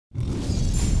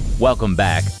Welcome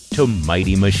back to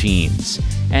Mighty Machines.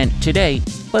 And today,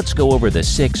 let's go over the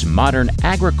 6 modern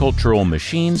agricultural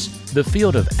machines. The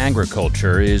field of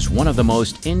agriculture is one of the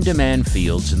most in-demand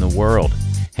fields in the world.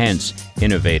 Hence,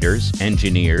 innovators,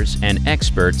 engineers, and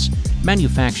experts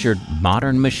manufactured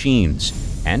modern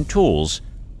machines and tools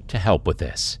to help with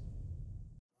this.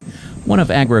 One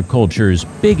of agriculture's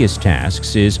biggest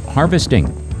tasks is harvesting.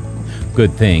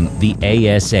 Good thing the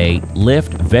ASA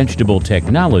lift vegetable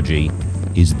technology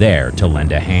is there to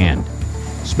lend a hand.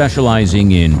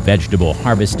 Specializing in vegetable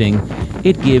harvesting,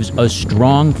 it gives a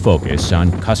strong focus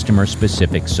on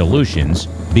customer-specific solutions,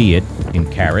 be it in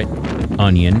carrot,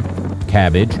 onion,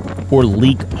 cabbage, or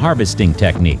leek harvesting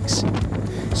techniques.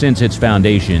 Since its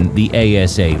foundation, the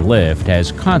ASA lift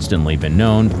has constantly been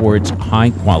known for its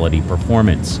high-quality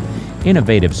performance,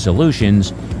 innovative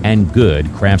solutions, and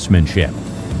good craftsmanship.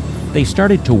 They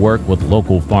started to work with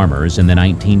local farmers in the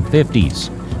 1950s,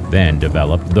 then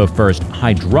developed the first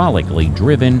hydraulically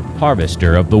driven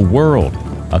harvester of the world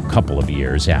a couple of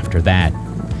years after that.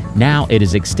 Now it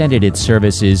has extended its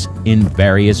services in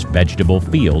various vegetable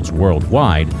fields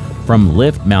worldwide, from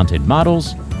lift-mounted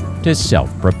models to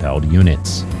self-propelled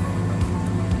units.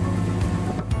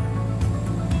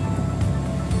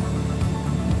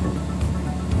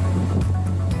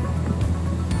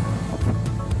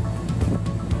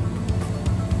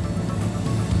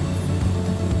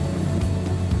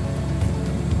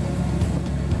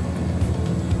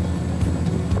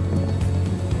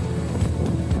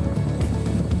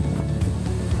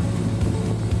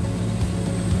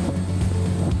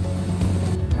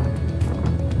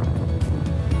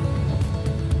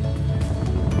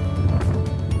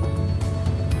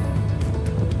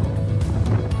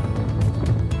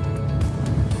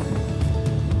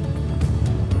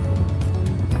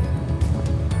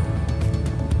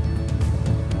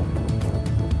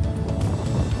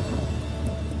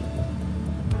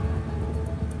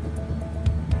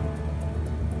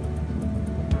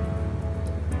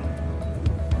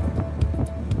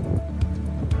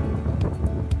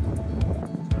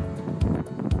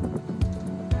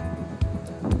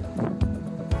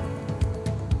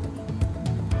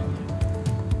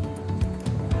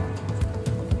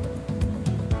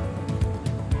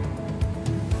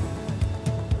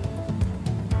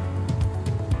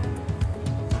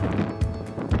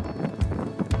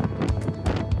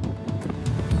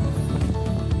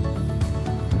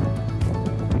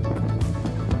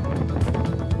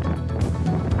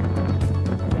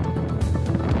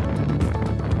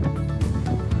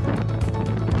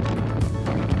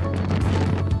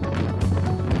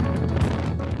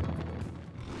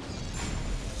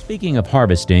 Speaking of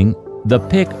harvesting, the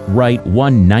PIC Rite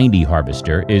 190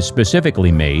 harvester is specifically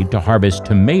made to harvest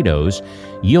tomatoes,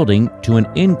 yielding to an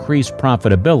increased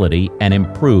profitability and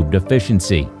improved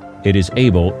efficiency. It is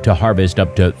able to harvest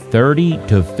up to 30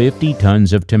 to 50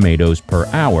 tons of tomatoes per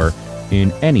hour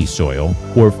in any soil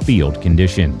or field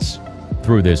conditions.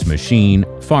 Through this machine,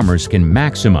 farmers can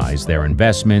maximize their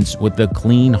investments with the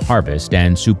clean harvest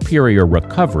and superior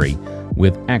recovery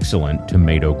with excellent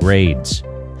tomato grades.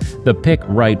 The PIC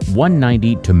Rite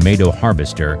 190 tomato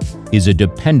harvester is a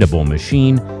dependable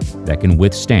machine that can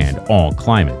withstand all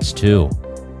climates too.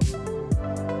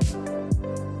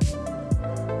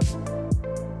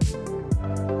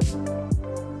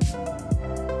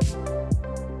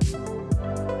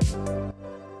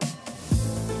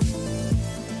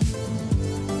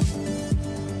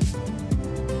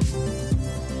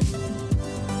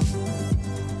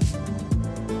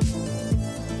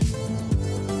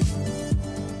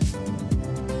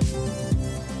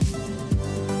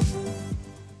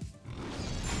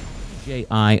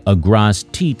 DJI Agras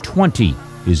T20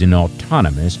 is an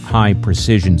autonomous,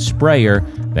 high-precision sprayer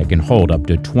that can hold up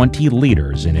to 20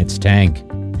 liters in its tank.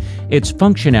 Its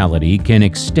functionality can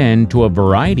extend to a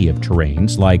variety of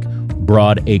terrains like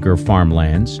broad-acre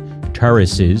farmlands,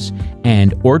 terraces,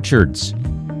 and orchards.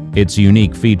 Its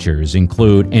unique features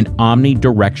include an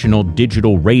omnidirectional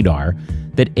digital radar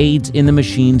that aids in the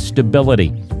machine's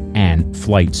stability and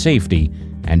flight safety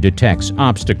and detects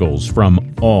obstacles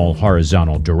from all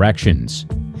horizontal directions,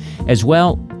 as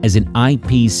well as an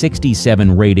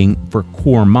IP67 rating for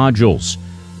core modules,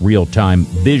 real-time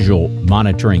visual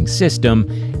monitoring system,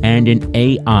 and an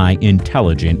AI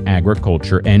intelligent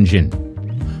agriculture engine.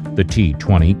 The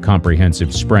T20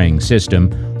 comprehensive spraying system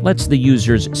lets the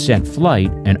users set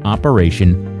flight and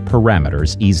operation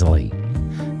parameters easily.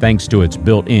 Thanks to its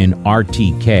built-in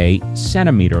RTK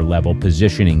centimeter-level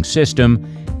positioning system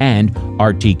and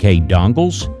RTK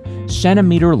dongles,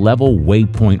 centimeter-level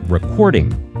waypoint recording,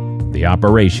 the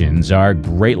operations are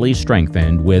greatly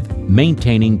strengthened with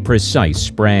maintaining precise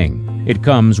spraying. It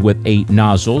comes with 8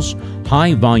 nozzles,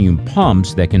 high-volume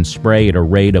pumps that can spray at a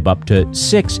rate of up to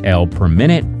 6 L per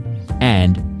minute,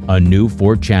 and a new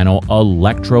 4-channel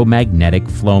electromagnetic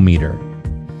flow meter.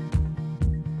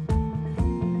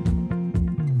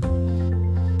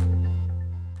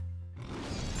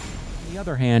 On the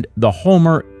other hand, the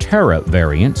HOLMER Terra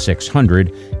variant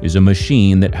 600 is a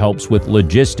machine that helps with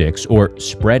logistics or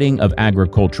spreading of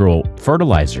agricultural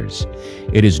fertilizers.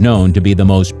 It is known to be the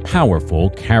most powerful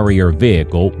carrier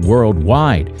vehicle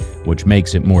worldwide, which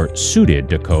makes it more suited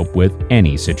to cope with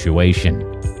any situation.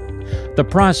 The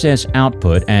process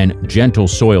output and gentle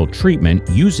soil treatment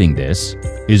using this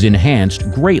is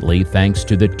enhanced greatly thanks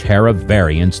to the Terra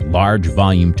variant's large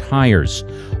volume tires,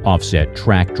 offset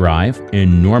track drive,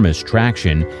 enormous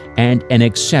traction, and an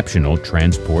exceptional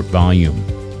transport volume.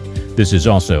 This is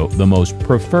also the most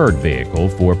preferred vehicle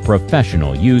for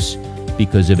professional use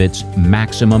because of its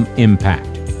maximum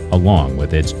impact, along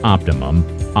with its optimum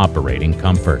operating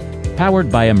comfort.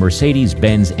 Powered by a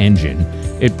Mercedes-Benz engine,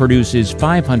 it produces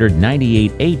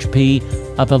 598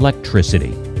 HP of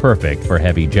electricity, perfect for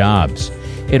heavy jobs.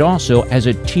 It also has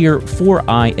a Tier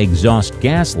 4i exhaust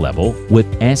gas level with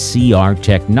SCR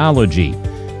technology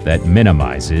that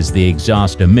minimizes the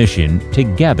exhaust emission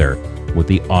together with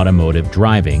the automotive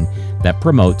driving that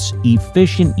promotes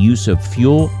efficient use of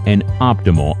fuel and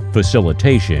optimal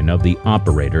facilitation of the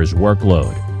operator's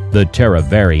workload. The Terra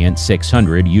variant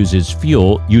 600 uses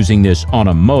fuel using this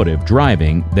automotive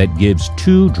driving that gives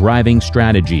 2 driving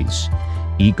strategies: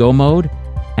 eco mode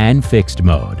and fixed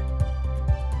mode.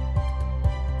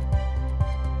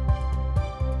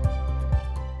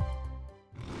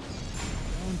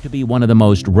 To be one of the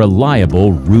most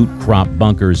reliable root crop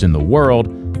bunkers in the world,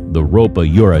 the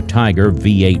ROPA Euro Tiger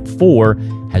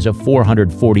V8-4 has a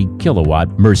 440 kilowatt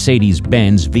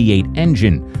Mercedes-Benz V8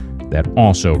 engine that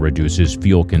also reduces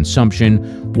fuel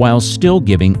consumption while still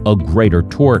giving a greater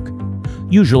torque.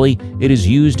 Usually, it is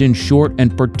used in short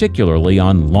and particularly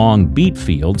on long beet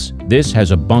fields. This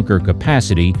has a bunker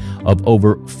capacity of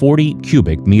over 40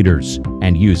 cubic meters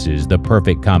and uses the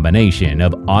perfect combination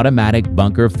of automatic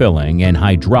bunker filling and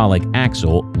hydraulic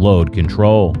axle load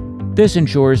control. This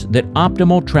ensures that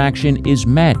optimal traction is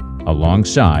met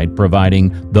alongside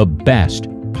providing the best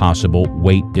possible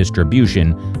weight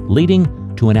distribution, leading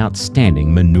to an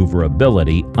outstanding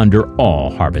maneuverability under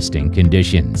all harvesting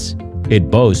conditions. It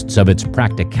boasts of its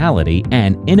practicality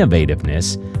and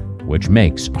innovativeness, which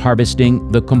makes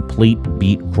harvesting the complete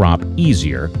beet crop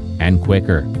easier and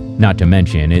quicker. Not to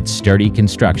mention its sturdy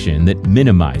construction that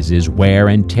minimizes wear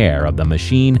and tear of the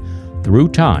machine through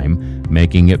time,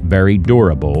 making it very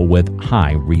durable with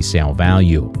high resale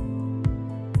value.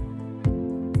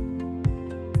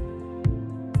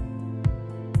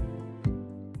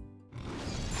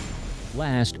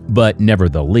 Last but never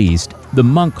the least, the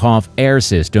Munckhof air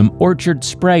system orchard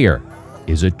sprayer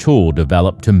is a tool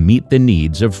developed to meet the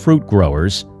needs of fruit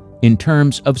growers in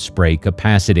terms of spray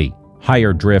capacity,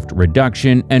 higher drift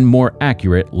reduction, and more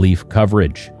accurate leaf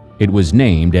coverage. It was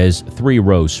named as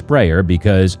 3-row sprayer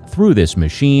because through this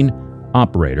machine,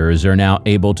 operators are now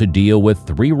able to deal with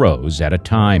 3 rows at a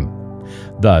time,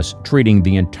 thus treating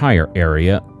the entire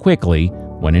area quickly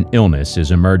when an illness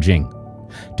is emerging.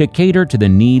 To cater to the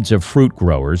needs of fruit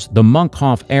growers, the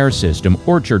Munckhof Air System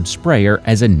Orchard Sprayer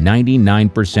has a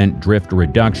 99% drift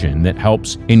reduction that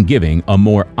helps in giving a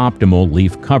more optimal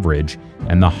leaf coverage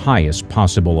and the highest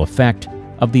possible effect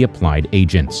of the applied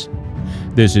agents.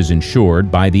 This is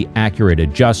ensured by the accurate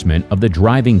adjustment of the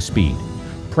driving speed,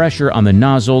 pressure on the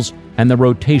nozzles, and the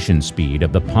rotation speed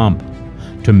of the pump.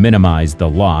 To minimize the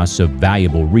loss of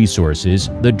valuable resources,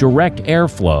 the direct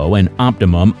airflow and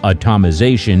optimum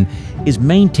atomization is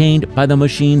maintained by the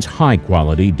machine's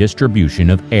high-quality distribution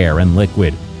of air and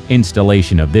liquid.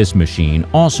 Installation of this machine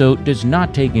also does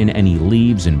not take in any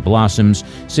leaves and blossoms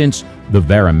since the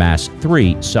M.A.S.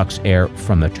 3 sucks air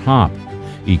from the top.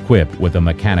 Equipped with a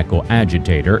mechanical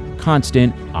agitator,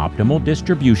 constant, optimal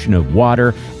distribution of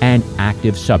water and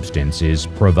active substance is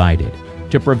provided.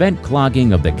 To prevent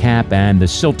clogging of the cap and the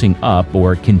silting up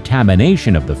or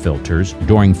contamination of the filters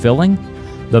during filling,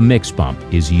 the mix pump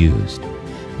is used.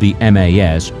 The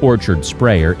M.A.S. orchard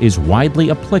sprayer is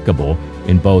widely applicable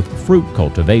in both fruit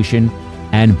cultivation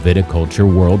and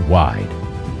viticulture worldwide.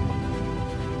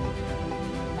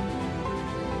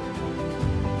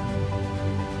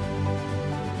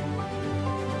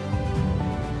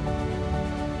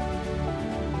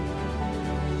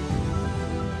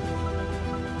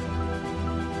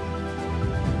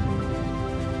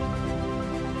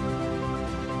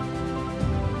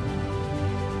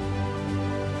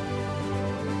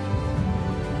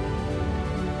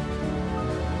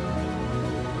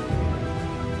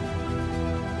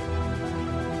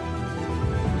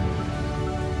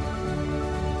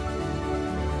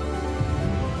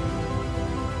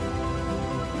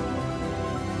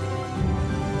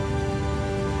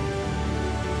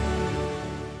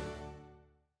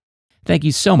 Thank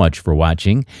you so much for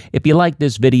watching. If you liked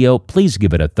this video, please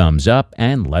give it a thumbs up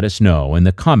and let us know in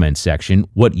the comments section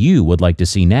what you would like to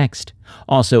see next.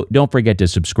 Also, don't forget to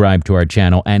subscribe to our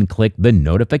channel and click the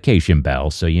notification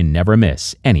bell so you never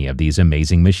miss any of these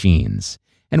amazing machines.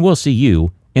 And we'll see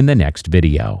you in the next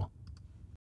video.